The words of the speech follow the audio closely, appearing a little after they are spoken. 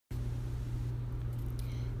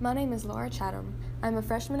My name is Laura Chatham. I'm a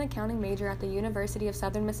freshman accounting major at the University of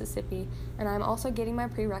Southern Mississippi, and I'm also getting my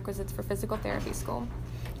prerequisites for physical therapy school.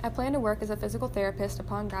 I plan to work as a physical therapist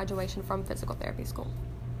upon graduation from physical therapy school.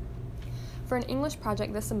 For an English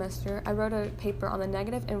project this semester, I wrote a paper on the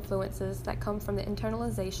negative influences that come from the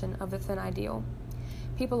internalization of the thin ideal.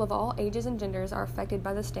 People of all ages and genders are affected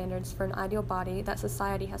by the standards for an ideal body that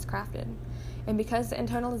society has crafted. And because the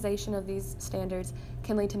internalization of these standards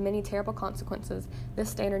can lead to many terrible consequences,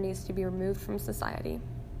 this standard needs to be removed from society.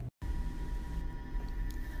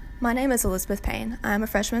 My name is Elizabeth Payne. I am a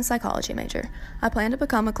freshman psychology major. I plan to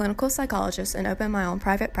become a clinical psychologist and open my own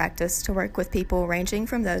private practice to work with people ranging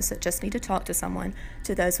from those that just need to talk to someone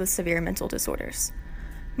to those with severe mental disorders.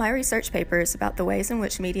 My research paper is about the ways in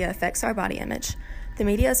which media affects our body image. The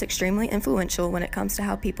media is extremely influential when it comes to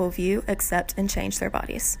how people view, accept, and change their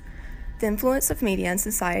bodies. The influence of media in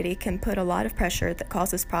society can put a lot of pressure that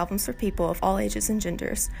causes problems for people of all ages and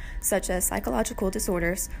genders, such as psychological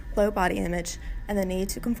disorders, low body image, and the need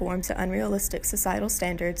to conform to unrealistic societal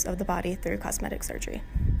standards of the body through cosmetic surgery.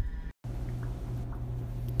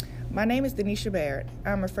 My name is Denisha Barrett.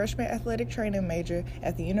 I'm a freshman athletic training major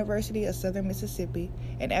at the University of Southern Mississippi,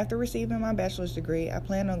 and after receiving my bachelor's degree, I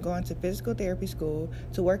plan on going to physical therapy school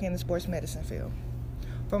to work in the sports medicine field.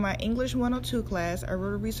 For my English 102 class, I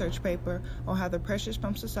wrote a research paper on how the pressures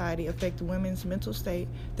from society affect women's mental state,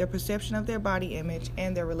 their perception of their body image,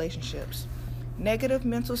 and their relationships. Negative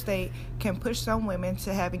mental state can push some women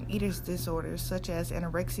to having eating disorders such as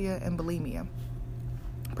anorexia and bulimia.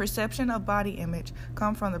 Perception of body image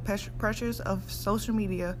come from the pressures of social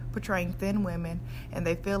media portraying thin women, and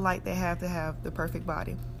they feel like they have to have the perfect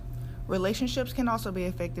body. Relationships can also be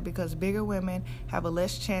affected because bigger women have a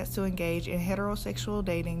less chance to engage in heterosexual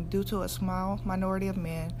dating due to a small minority of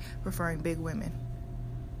men preferring big women.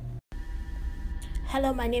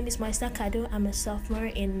 Hello, my name is Maista Kado. I'm a sophomore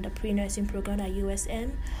in the pre-nursing program at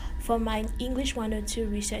USM. For my English 102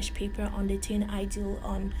 research paper on the teen ideal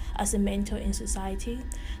as a mentor in society,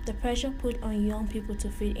 the pressure put on young people to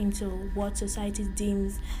fit into what society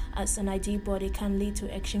deems as an ideal body can lead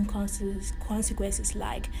to extreme consequences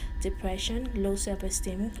like depression, low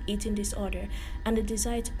self-esteem, eating disorder, and the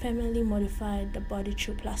desire to permanently modify the body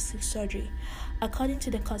through plastic surgery. According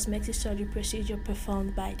to the cosmetic surgery procedure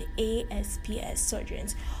performed by the ASPS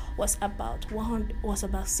surgeons, was about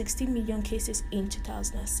 60 million cases in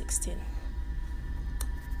 2016.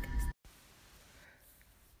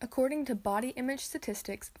 According to body image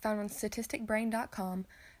statistics found on statisticbrain.com,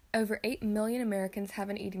 over 8 million Americans have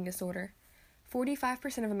an eating disorder.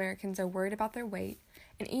 45% of Americans are worried about their weight,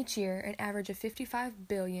 and each year an average of $55.4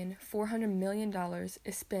 billion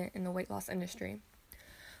is spent in the weight loss industry.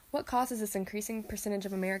 What causes this increasing percentage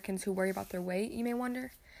of Americans who worry about their weight, you may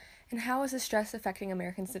wonder? And how is this stress affecting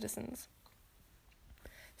American citizens?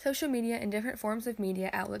 Social media and different forms of media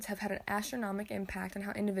outlets have had an astronomical impact on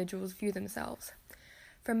how individuals view themselves.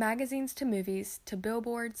 From magazines to movies, to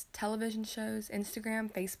billboards, television shows,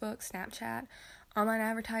 Instagram, Facebook, Snapchat, online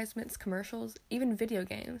advertisements, commercials, even video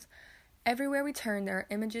games. Everywhere we turn, there are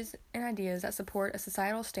images and ideas that support a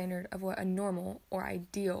societal standard of what a normal or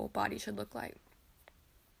ideal body should look like.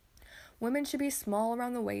 Women should be small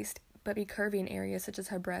around the waist, but be curvy in areas such as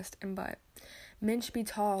her breast and butt. Men should be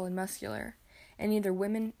tall and muscular, and neither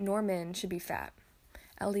women nor men should be fat.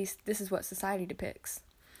 At least, this is what society depicts.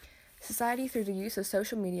 Society, through the use of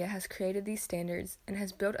social media, has created these standards and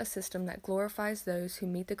has built a system that glorifies those who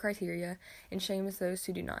meet the criteria and shames those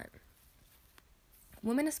who do not.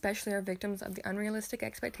 Women especially are victims of the unrealistic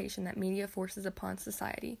expectation that media forces upon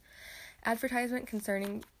society. Advertisement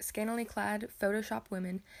concerning scantily clad, photoshopped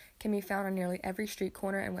women can be found on nearly every street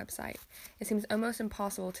corner and website. It seems almost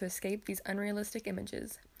impossible to escape these unrealistic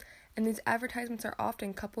images, and these advertisements are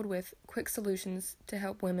often coupled with quick solutions to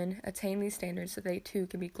help women attain these standards so they too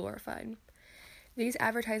can be glorified. These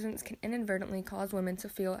advertisements can inadvertently cause women to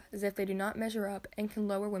feel as if they do not measure up and can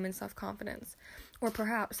lower women's self-confidence, or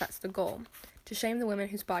perhaps that's the goal, to shame the women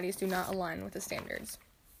whose bodies do not align with the standards.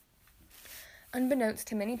 Unbeknownst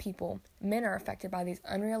to many people, men are affected by these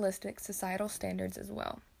unrealistic societal standards as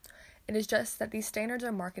well. It is just that these standards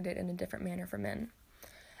are marketed in a different manner for men.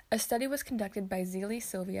 A study was conducted by Zelie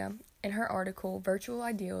Sylvia in her article, Virtual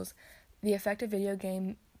Ideals, The Effect of Video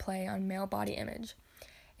Game Play on Male Body Image.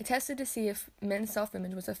 It tested to see if men's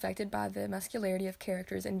self-image was affected by the muscularity of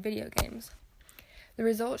characters in video games. The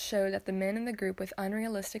results showed that the men in the group with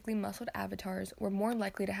unrealistically muscled avatars were more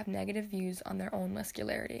likely to have negative views on their own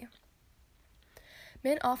muscularity.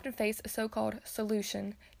 Men often face a so-called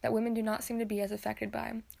solution that women do not seem to be as affected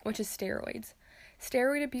by, which is steroids.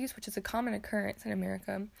 Steroid abuse, which is a common occurrence in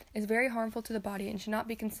America, is very harmful to the body and should not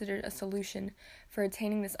be considered a solution for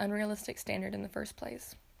attaining this unrealistic standard in the first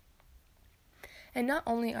place. And not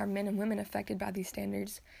only are men and women affected by these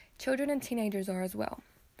standards, children and teenagers are as well.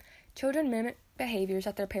 Children mimic behaviors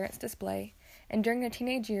that their parents display, and during their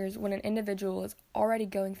teenage years, when an individual is already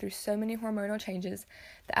going through so many hormonal changes,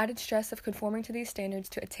 the added stress of conforming to these standards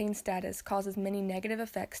to attain status causes many negative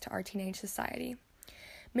effects to our teenage society.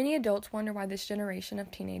 Many adults wonder why this generation of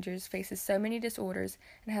teenagers faces so many disorders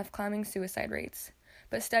and have climbing suicide rates.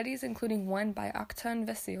 But studies, including one by Octane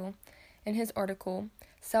Vasile in his article,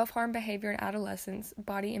 Self-Harm Behavior in Adolescence,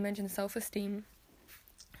 Body Image and Self-Esteem,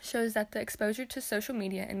 shows that the exposure to social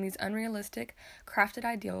media and these unrealistic, crafted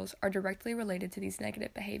ideals are directly related to these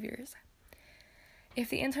negative behaviors. If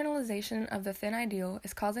the internalization of the thin ideal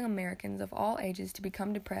is causing Americans of all ages to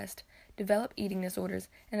become depressed, develop eating disorders,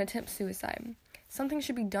 and attempt suicide, something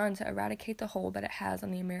should be done to eradicate the hold that it has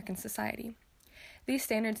on the American society. These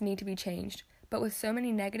standards need to be changed, but with so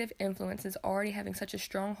many negative influences already having such a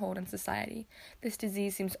strong hold on society, this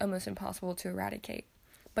disease seems almost impossible to eradicate.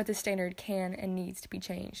 But the standard can and needs to be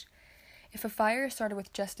changed. If a fire is started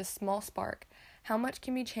with just a small spark, how much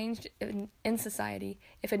can be changed in society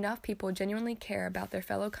if enough people genuinely care about their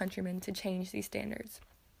fellow countrymen to change these standards?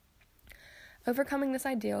 Overcoming this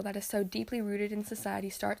ideal that is so deeply rooted in society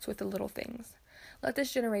starts with the little things. Let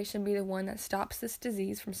this generation be the one that stops this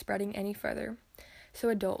disease from spreading any further. So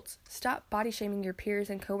adults, stop body shaming your peers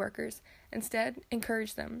and coworkers. Instead,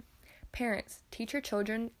 encourage them. Parents, teach your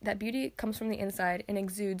children that beauty comes from the inside and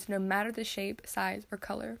exudes no matter the shape, size, or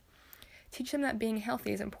color. Teach them that being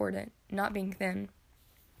healthy is important, not being thin.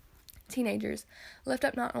 Teenagers, lift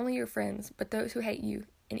up not only your friends, but those who hate you,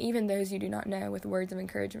 and even those you do not know with words of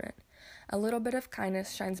encouragement. A little bit of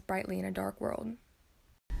kindness shines brightly in a dark world.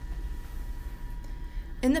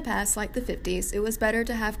 In the past, like the 50s, it was better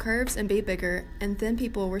to have curves and be bigger, and thin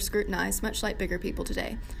people were scrutinized much like bigger people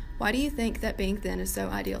today. Why do you think that being thin is so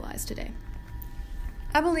idealized today?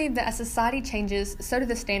 I believe that as society changes, so do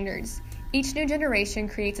the standards. Each new generation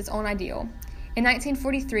creates its own ideal. In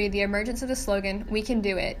 1943, the emergence of the slogan, "We can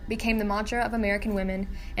do it," became the mantra of American women,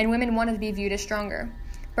 and women wanted to be viewed as stronger.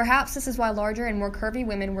 Perhaps this is why larger and more curvy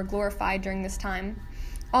women were glorified during this time.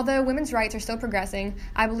 Although women's rights are still progressing,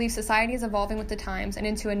 I believe society is evolving with the times and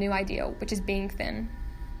into a new ideal, which is being thin.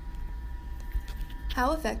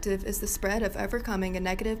 How effective is the spread of overcoming a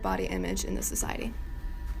negative body image in the society?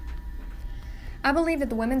 I believe that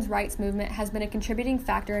the women's rights movement has been a contributing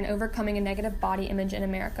factor in overcoming a negative body image in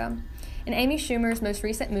America. In Amy Schumer's most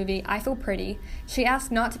recent movie, I Feel Pretty, she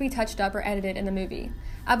asked not to be touched up or edited in the movie.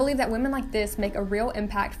 I believe that women like this make a real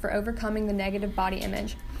impact for overcoming the negative body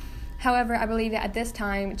image. However, I believe that at this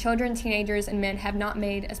time, children, teenagers, and men have not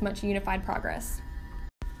made as much unified progress.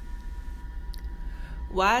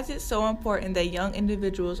 Why is it so important that young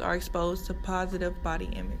individuals are exposed to positive body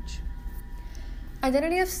image?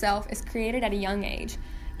 Identity of self is created at a young age.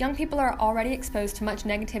 Young people are already exposed to much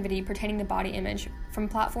negativity pertaining to body image from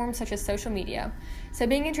platforms such as social media. So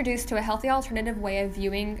being introduced to a healthy alternative way of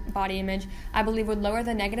viewing body image, I believe would lower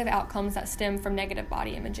the negative outcomes that stem from negative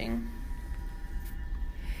body imaging.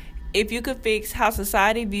 If you could fix how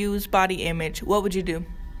society views body image, what would you do?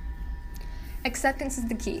 Acceptance is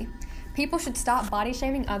the key. People should stop body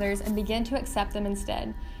shaming others and begin to accept them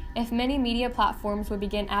instead. If many media platforms would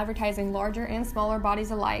begin advertising larger and smaller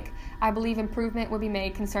bodies alike, I believe improvement would be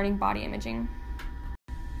made concerning body imaging.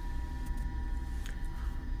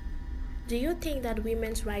 Do you think that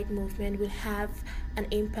women's rights movement will have an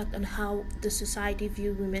impact on how the society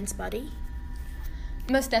views women's body?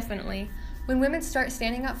 Most definitely. When women start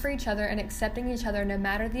standing up for each other and accepting each other no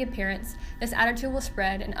matter the appearance, this attitude will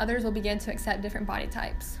spread and others will begin to accept different body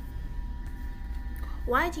types.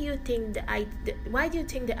 Why do you think the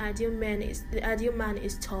ideal man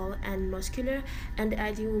is tall and muscular, and the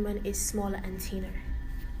ideal woman is smaller and thinner?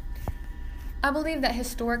 I believe that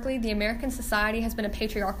historically the American society has been a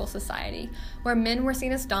patriarchal society, where men were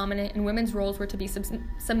seen as dominant and women's roles were to be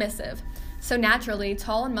submissive. So naturally,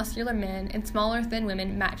 tall and muscular men and smaller, thin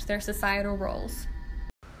women match their societal roles.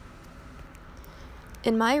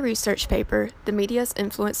 In my research paper, The Media's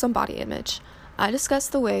Influence on Body Image, I discuss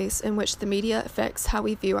the ways in which the media affects how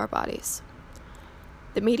we view our bodies.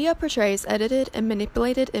 The media portrays edited and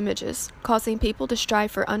manipulated images, causing people to strive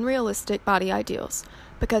for unrealistic body ideals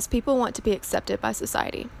because people want to be accepted by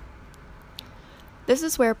society. This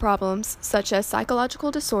is where problems such as psychological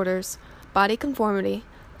disorders, body conformity,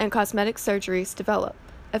 and cosmetic surgeries develop,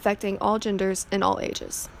 affecting all genders and all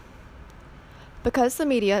ages. Because the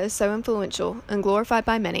media is so influential and glorified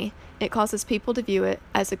by many, it causes people to view it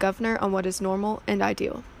as a governor on what is normal and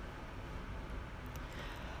ideal.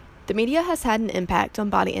 The media has had an impact on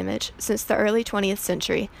body image since the early 20th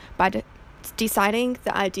century by deciding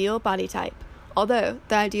the ideal body type, although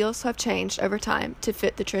the ideals have changed over time to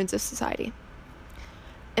fit the trends of society.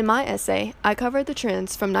 In my essay, I covered the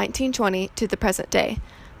trends from 1920 to the present day,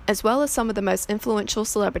 as well as some of the most influential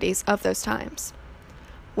celebrities of those times.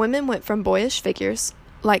 Women went from boyish figures,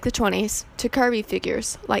 like the 20s, to curvy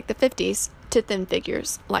figures, like the 50s, to thin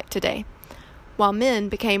figures, like today, while men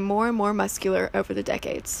became more and more muscular over the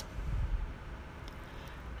decades.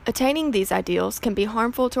 Attaining these ideals can be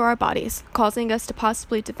harmful to our bodies, causing us to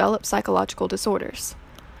possibly develop psychological disorders.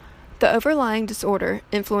 The overlying disorder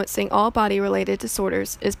influencing all body-related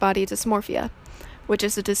disorders is body dysmorphia, which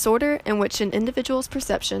is a disorder in which an individual's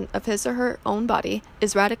perception of his or her own body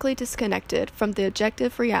is radically disconnected from the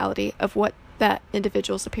objective reality of what that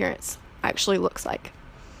individual's appearance actually looks like.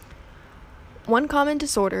 One common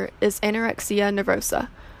disorder is anorexia nervosa,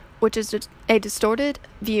 which is a distorted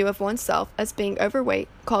view of oneself as being overweight,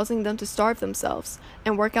 causing them to starve themselves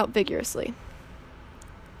and work out vigorously.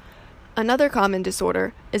 Another common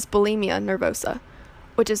disorder is bulimia nervosa,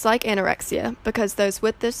 which is like anorexia because those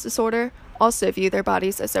with this disorder also view their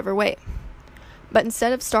bodies as overweight. But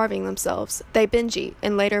instead of starving themselves, they binge eat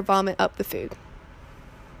and later vomit up the food.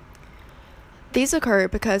 These occur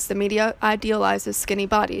because the media idealizes skinny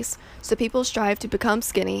bodies, so people strive to become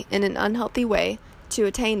skinny in an unhealthy way to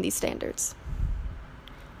attain these standards.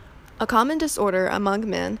 A common disorder among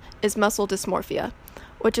men is muscle dysmorphia,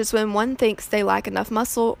 which is when one thinks they lack enough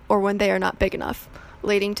muscle or when they are not big enough,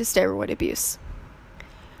 leading to steroid abuse.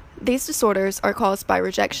 These disorders are caused by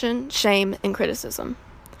rejection, shame, and criticism.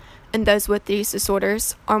 And those with these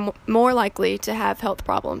disorders are more likely to have health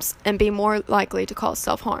problems and be more likely to cause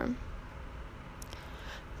self-harm.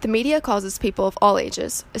 The media causes people of all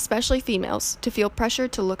ages, especially females, to feel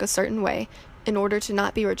pressured to look a certain way in order to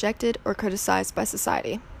not be rejected or criticized by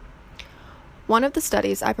society. One of the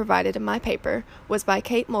studies I provided in my paper was by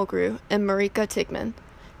Kate Mulgrew and Marika Tigman.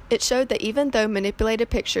 It showed that even though manipulated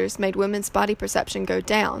pictures made women's body perception go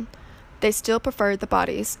down, they still preferred the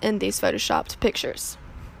bodies in these photoshopped pictures.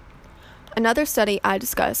 Another study I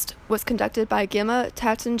discussed was conducted by Gemma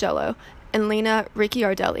Tatangelo and Lena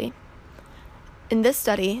Ricciardelli. In this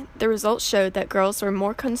study, the results showed that girls were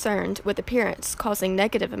more concerned with appearance, causing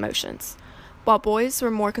negative emotions, while boys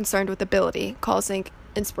were more concerned with ability, causing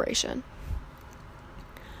inspiration.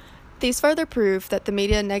 These further prove that the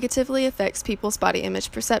media negatively affects people's body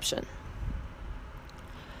image perception.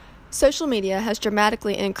 Social media has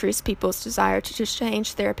dramatically increased people's desire to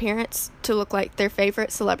change their appearance to look like their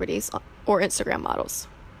favorite celebrities or Instagram models.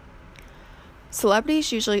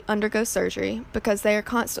 Celebrities usually undergo surgery because they are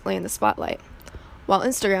constantly in the spotlight, while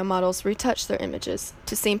Instagram models retouch their images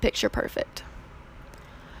to seem picture perfect.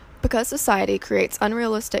 Because society creates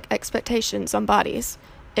unrealistic expectations on bodies,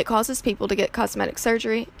 it causes people to get cosmetic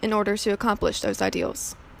surgery in order to accomplish those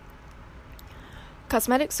ideals.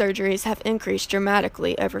 Cosmetic surgeries have increased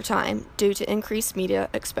dramatically over time due to increased media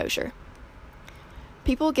exposure.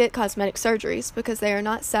 People get cosmetic surgeries because they are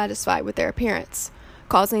not satisfied with their appearance,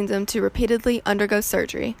 causing them to repeatedly undergo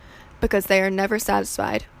surgery because they are never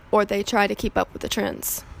satisfied or they try to keep up with the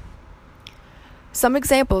trends. Some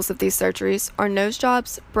examples of these surgeries are nose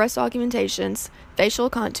jobs, breast augmentations, facial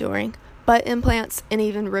contouring, butt implants, and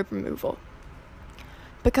even rib removal.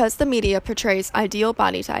 Because the media portrays ideal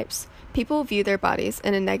body types, people view their bodies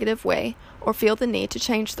in a negative way or feel the need to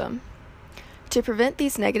change them. To prevent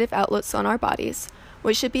these negative outlooks on our bodies,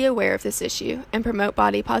 we should be aware of this issue and promote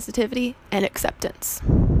body positivity and acceptance.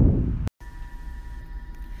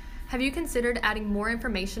 Have you considered adding more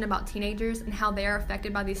information about teenagers and how they are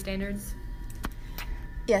affected by these standards?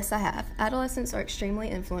 Yes, I have. Adolescents are extremely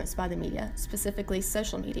influenced by the media, specifically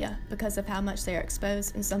social media, because of how much they are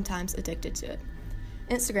exposed and sometimes addicted to it.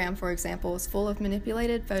 Instagram, for example, is full of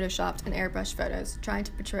manipulated, photoshopped, and airbrushed photos trying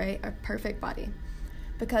to portray a perfect body.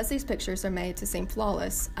 Because these pictures are made to seem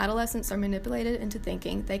flawless, adolescents are manipulated into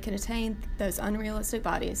thinking they can attain those unrealistic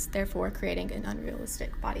bodies, therefore creating an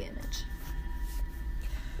unrealistic body image.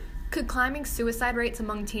 Could climbing suicide rates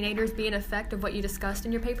among teenagers be an effect of what you discussed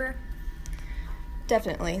in your paper?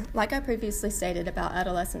 Definitely. Like I previously stated about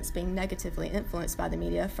adolescents being negatively influenced by the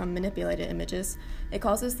media from manipulated images, it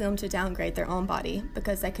causes them to downgrade their own body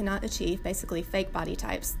because they cannot achieve basically fake body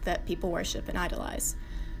types that people worship and idolize.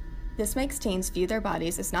 This makes teens view their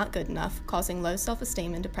bodies as not good enough, causing low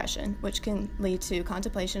self-esteem and depression, which can lead to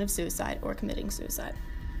contemplation of suicide or committing suicide.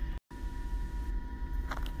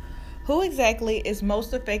 Who exactly is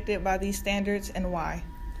most affected by these standards and why?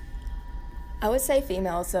 I would say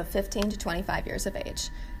females of 15 to 25 years of age.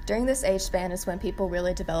 During this age span is when people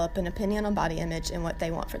really develop an opinion on body image and what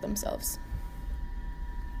they want for themselves.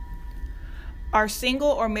 Are single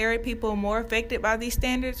or married people more affected by these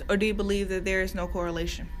standards, or do you believe that there is no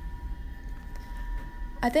correlation?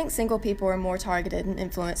 I think single people are more targeted and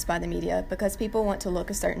influenced by the media because people want to look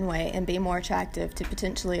a certain way and be more attractive to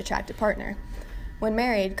potentially attract a partner. When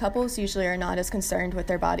married, couples usually are not as concerned with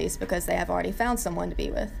their bodies because they have already found someone to be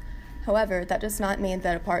with. However, that does not mean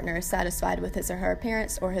that a partner is satisfied with his or her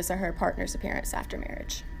appearance or his or her partner's appearance after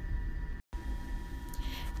marriage.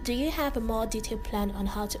 Do you have a more detailed plan on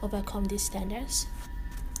how to overcome these standards?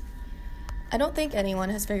 I don't think anyone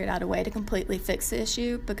has figured out a way to completely fix the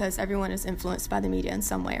issue because everyone is influenced by the media in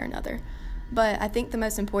some way or another. But I think the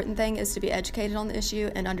most important thing is to be educated on the issue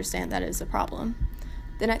and understand that it is a problem.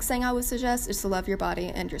 The next thing I would suggest is to love your body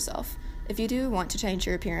and yourself. If you do want to change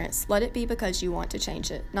your appearance, let it be because you want to change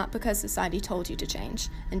it, not because society told you to change,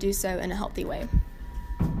 and do so in a healthy way.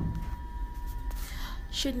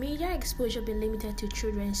 Should media exposure be limited to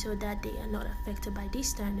children so that they are not affected by these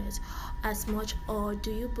standards as much, or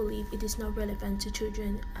do you believe it is not relevant to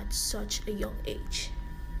children at such a young age?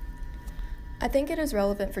 I think it is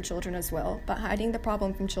relevant for children as well, but hiding the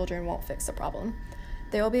problem from children won't fix the problem.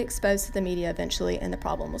 They will be exposed to the media eventually, and the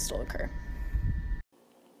problem will still occur.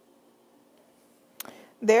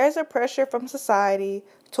 There is a pressure from society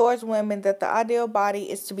towards women that the ideal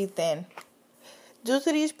body is to be thin. Due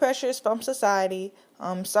to these pressures from society,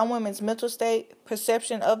 some women's mental state,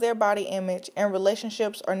 perception of their body image, and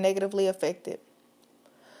relationships are negatively affected.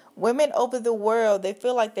 Women over the world, they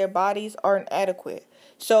feel like their bodies are inadequate.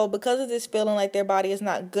 So because of this feeling like their body is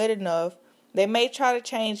not good enough, they may try to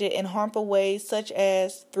change it in harmful ways such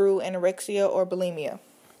as through anorexia or bulimia.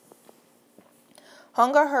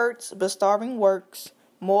 Hunger Hurts, but Starving Works,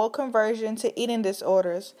 Moral Conversion to Eating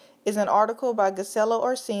Disorders is an article by Gisela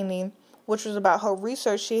Orsini, which was about her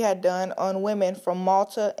research she had done on women from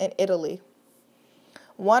Malta and Italy.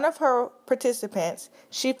 One of her participants,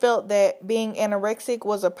 she felt that being anorexic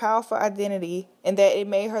was a powerful identity and that it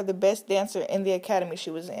made her the best dancer in the academy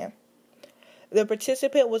she was in. The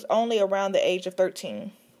participant was only around the age of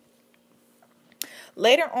 13.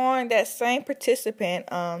 Later on, that same participant,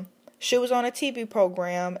 she was on a TV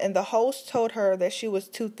program and the host told her that she was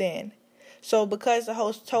too thin. So because the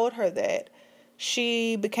host told her that,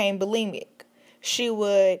 she became bulimic. She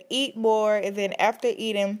would eat more, and then after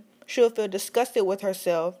eating, she would feel disgusted with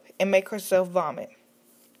herself and make herself vomit.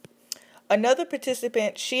 Another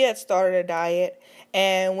participant, she had started a diet,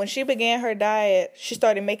 and when she began her diet, she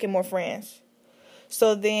started making more friends.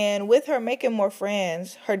 So then, with her making more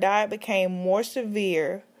friends, her diet became more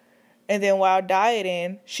severe, and then while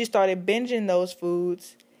dieting, she started binging those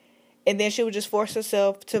foods, and then she would just force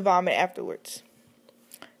herself to vomit afterwards.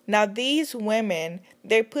 Now, these women,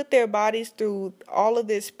 they put their bodies through all of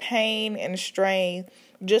this pain and strain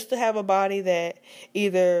just to have a body that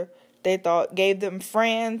either they thought gave them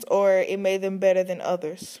friends or it made them better than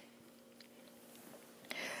others.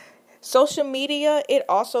 Social media, it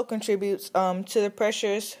also contributes to the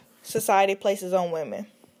pressures society places on women.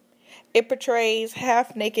 It portrays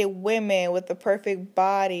half-naked women with the perfect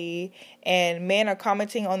body, and men are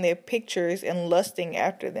commenting on their pictures and lusting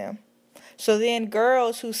after them. So then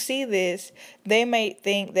girls who see this, they may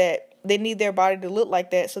think that they need their body to look like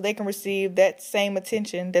that so they can receive that same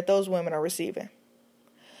attention that those women are receiving.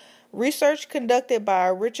 Research conducted by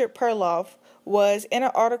Richard Perloff was in an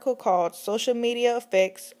article called Social Media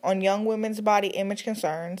Effects on Young Women's Body Image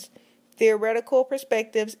Concerns, Theoretical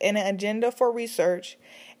Perspectives and an Agenda for Research,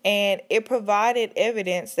 and it provided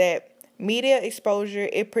evidence that media exposure,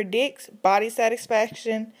 it predicts body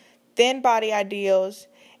satisfaction, thin body ideals,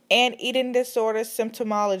 and eating disorder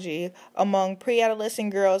symptomology among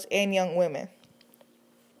pre-adolescent girls and young women.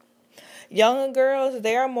 Younger girls,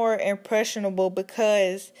 they are more impressionable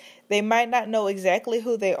because they might not know exactly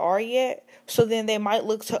who they are yet, so then they might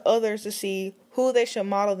look to others to see who they should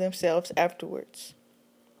model themselves afterwards.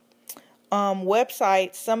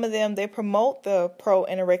 Websites, some of them, they promote the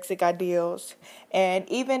pro-anorexic ideals, and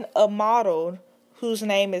even a model whose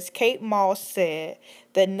name is Kate Moss said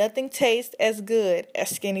that nothing tastes as good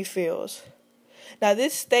as skinny feels. Now,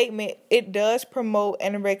 this statement, it does promote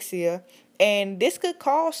anorexia, and this could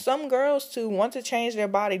cause some girls to want to change their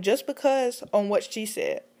body just because on what she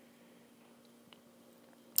said.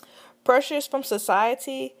 Pressures from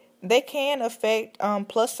society, they can affect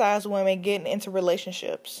plus-size women getting into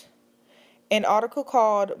relationships. An article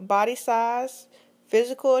called Body Size,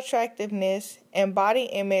 Physical Attractiveness, and Body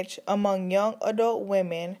Image Among Young Adult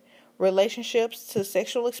Women, Relationships to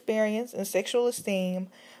Sexual Experience and Sexual Esteem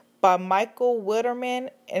by Michael Widerman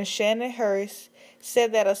and Shannon Hurst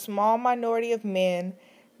said that a small minority of men,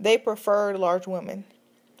 they preferred large women.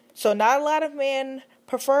 So not a lot of men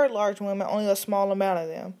preferred large women, only a small amount of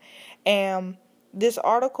them. And this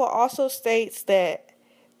article also states that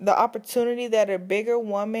the opportunity that a bigger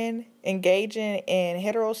woman engaging in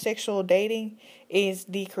heterosexual dating is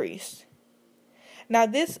decreased. Now,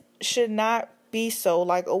 this should not be so.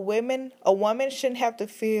 Like a woman shouldn't have to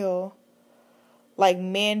feel like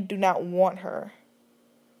men do not want her.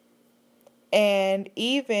 And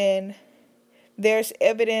even there's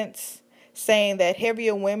evidence saying that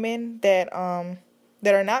heavier women that are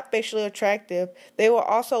not sexually attractive, they were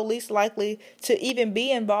also least likely to even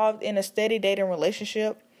be involved in a steady dating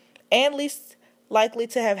relationship and least likely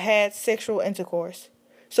to have had sexual intercourse.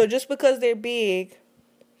 So just because they're big,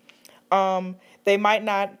 they might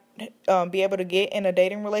not be able to get in a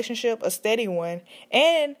dating relationship, a steady one,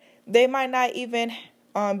 and they might not even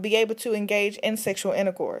be able to engage in sexual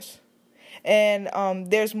intercourse. And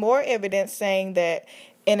there's more evidence saying that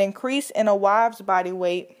an increase in a wife's body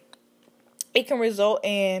weight, it can result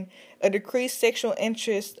in a decreased sexual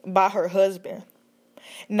interest by her husband.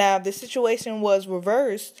 Now, if the situation was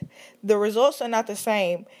reversed, the results are not the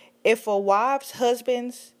same. If a wife's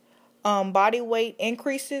husband's body weight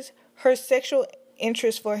increases, her sexual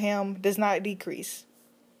interest for him does not decrease.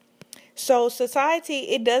 So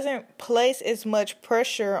society, it doesn't place as much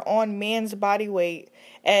pressure on men's body weight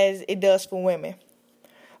as it does for women.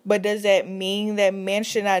 But does that mean that men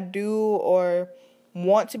should not do or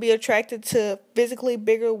want to be attracted to physically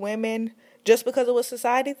bigger women just because of what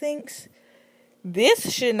society thinks?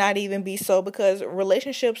 This should not even be so, because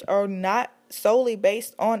relationships are not solely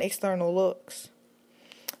based on external looks.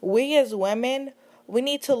 We as women, we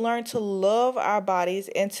need to learn to love our bodies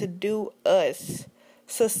and to do us.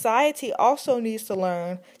 Society also needs to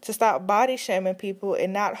learn to stop body shaming people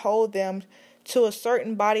and not hold them to a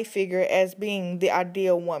certain body figure as being the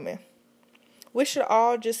ideal woman. We should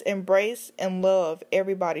all just embrace and love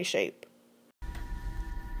every body shape.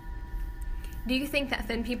 Do you think that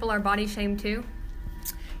thin people are body shamed too?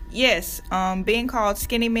 Yes, being called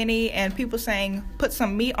skinny mini and people saying put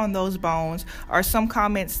some meat on those bones are some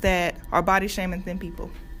comments that are body shaming thin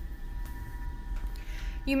people.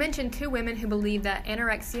 You mentioned 2 women who believe that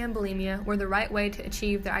anorexia and bulimia were the right way to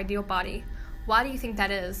achieve their ideal body. Why do you think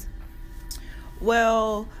that is?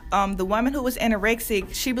 Well, the woman who was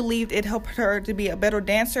anorexic, she believed it helped her to be a better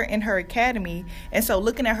dancer in her academy. And so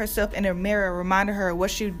looking at herself in the mirror reminded her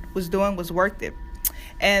what she was doing was worth it.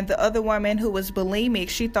 And the other woman who was bulimic,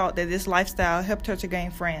 she thought that this lifestyle helped her to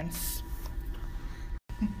gain friends.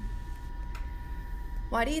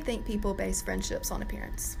 Why do you think people base friendships on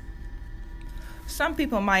appearance? Some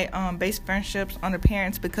people might base friendships on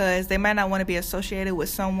appearance because they might not want to be associated with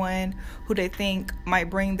someone who they think might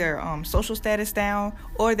bring their social status down,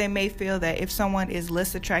 or they may feel that if someone is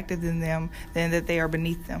less attractive than them, then that they are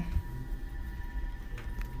beneath them.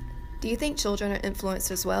 Do you think children are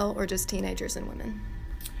influenced as well, or just teenagers and women?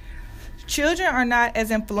 Children are not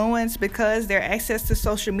as influenced because their access to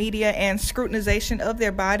social media and scrutinization of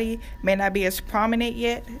their body may not be as prominent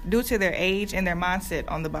yet due to their age and their mindset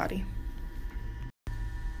on the body.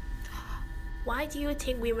 Why do you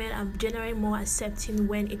think women are generally more accepting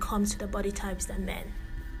when it comes to the body types than men?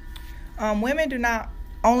 Women do not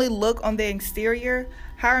only look on the exterior.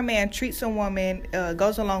 How a man treats a woman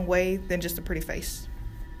goes a long way than just a pretty face.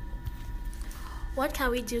 What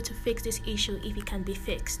can we do to fix this issue if it can be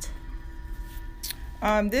fixed?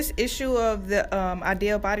 This issue of the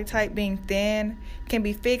ideal body type being thin can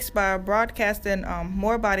be fixed by broadcasting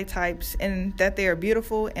more body types and that they are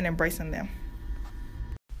beautiful and embracing them.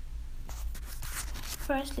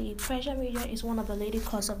 Firstly, pressure media is one of the leading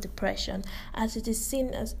causes of depression, as it is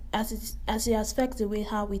seen as it affects the way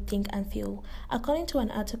how we think and feel. According to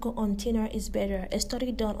an article on Thinner is Better, a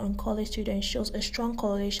study done on college students shows a strong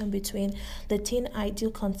correlation between the teen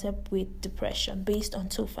ideal concept with depression based on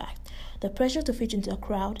 2 facts: the pressure to fit into a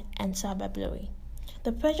crowd and cyberbullying.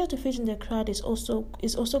 The pressure to fit in the crowd is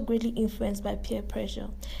also greatly influenced by peer pressure.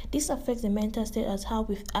 This affects the mental state as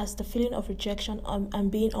the feeling of rejection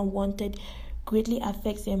and being unwanted greatly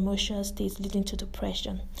affects the emotional states leading to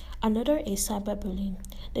depression. Another is cyberbullying.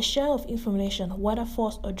 The share of information, whether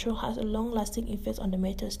false or true, has a long-lasting effect on the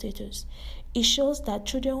mental status. It shows that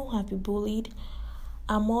children who have been bullied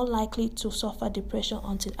are more likely to suffer depression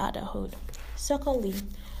until adulthood. Secondly,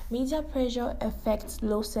 media pressure affects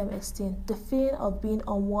low self-esteem, the feeling of being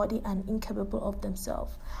unworthy and incapable of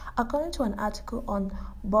themselves. According to an article on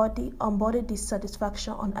body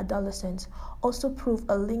dissatisfaction on adolescents, also proved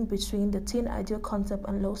a link between the teen ideal concept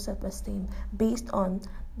and low self-esteem based on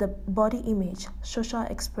the body image, social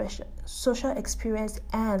experience,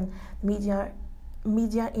 and media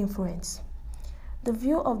influence. The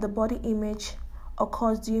view of the body image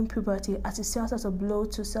occurs during puberty as it serves as a blow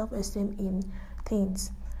to self-esteem in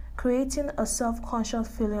teens. creating a self-conscious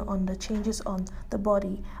feeling on the changes on the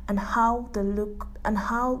body and how the look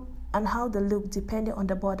depending on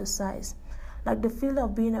the body size. Like the feeling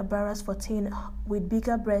of being embarrassed for teen with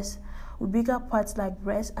bigger breasts, with bigger parts like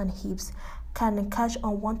breasts and hips, can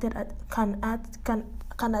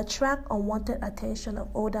attract unwanted attention of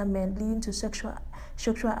older men, leading to sexual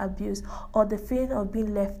abuse, or the feeling of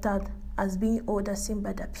being left out as being older seen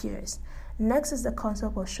by their peers. Next is the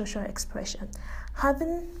concept of social expression.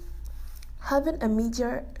 Having a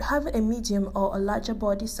medium or a larger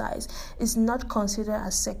body size is not considered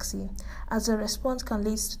as sexy, as a response can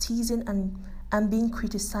lead to teasing and being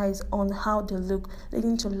criticized on how they look,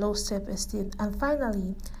 leading to low self-esteem. And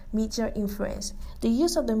finally, media influence. The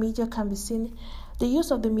use of the media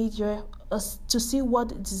to see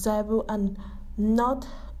what is desirable and not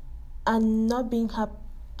being happy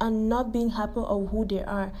of who they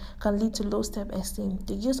are can lead to low self-esteem.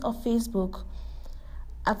 The use of Facebook,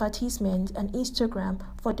 advertisements, and Instagram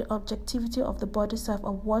for the objectivity of the body type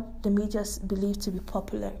of what the media believes to be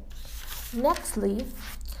popular.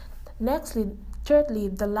 Thirdly,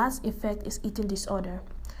 the last effect is eating disorder.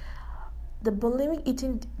 The bulimic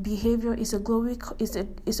eating behavior is a growing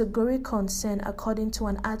concern, according to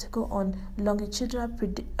an article on longitudinal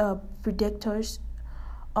predictors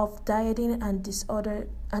of dieting and disorder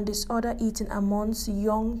eating amongst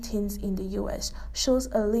young teens in the U.S. shows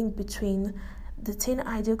a link between the teen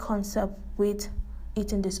ideal concept with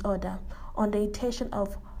eating disorder on the intention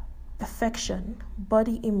of perfection,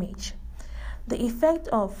 body image. The effect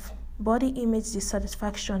of body image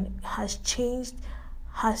dissatisfaction has changed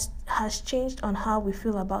on how we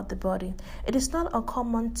feel about the body. It is not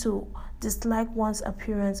uncommon to dislike one's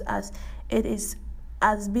appearance as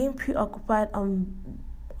being preoccupied on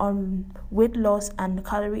weight loss and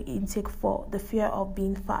calorie intake for the fear of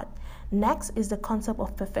being fat. Next is the concept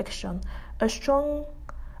of perfection, a strong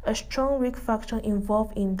risk factor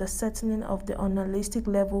involved in the setting of the unrealistic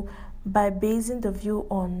level by basing the view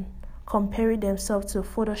on comparing themselves to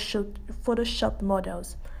photoshopped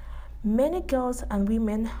models. Many girls and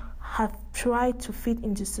women have tried to fit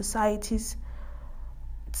into society's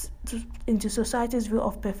view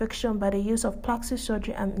of perfection by the use of plastic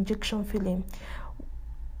surgery and injection filling.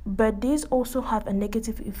 But these also have a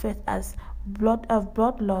negative effect as blood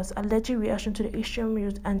loss, allergic reaction to the extreme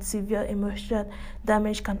use, and severe emotional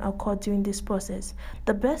damage can occur during this process.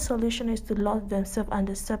 The best solution is to love themselves and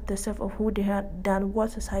accept themselves of who they are than what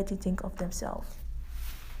society thinks of themselves.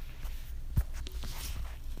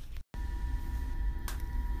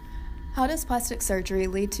 How does plastic surgery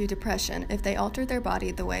lead to depression if they alter their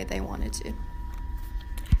body the way they wanted to?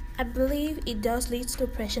 I believe it does lead to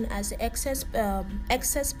depression as excess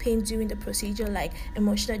pain during the procedure, like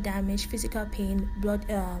emotional damage, physical pain, blood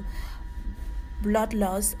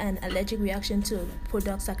loss, and allergic reaction to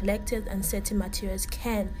products like lactate and certain materials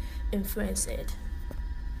can influence it.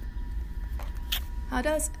 How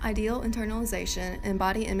does ideal internalization and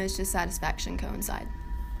body image dissatisfaction coincide?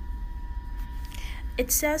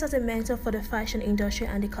 It serves as a mentor for the fashion industry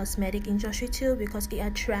and the cosmetic industry too, because it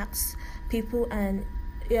attracts people on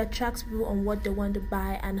what they want to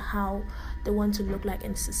buy and how they want to look like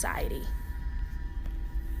in society.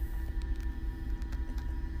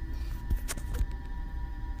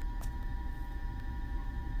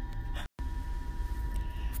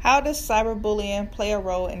 How does cyberbullying play a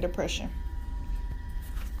role in depression?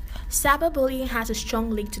 Cyberbullying has a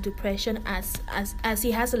strong link to depression as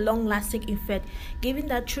it has a long-lasting effect, given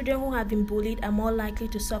that children who have been bullied are more likely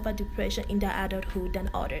to suffer depression in their adulthood than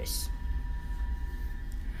others.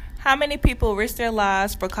 How many people risk their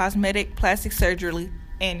lives for cosmetic plastic surgery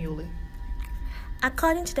annually?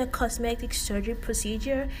 According to the cosmetic surgery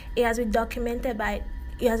procedure, it has been documented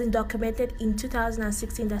in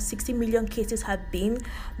 2016 that 60 million cases have been,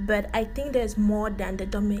 but I think there's more than the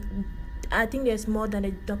documented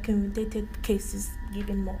cases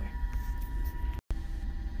given more.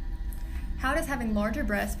 How does having larger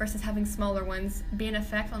breasts versus having smaller ones be an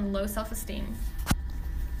effect on low self-esteem?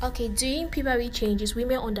 Okay, during puberty,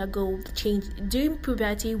 women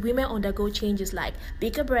undergo changes like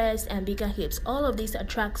bigger breasts and bigger hips. All of these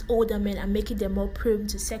attracts older men and making them more prone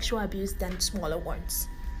to sexual abuse than smaller ones.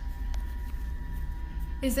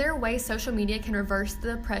 Is there a way social media can reverse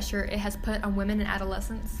the pressure it has put on women and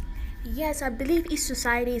adolescents? Yes, I believe each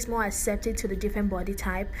society is more accepted to the different body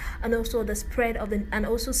type, and also spread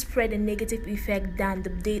the negative effect than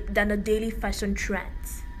the daily fashion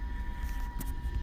trends.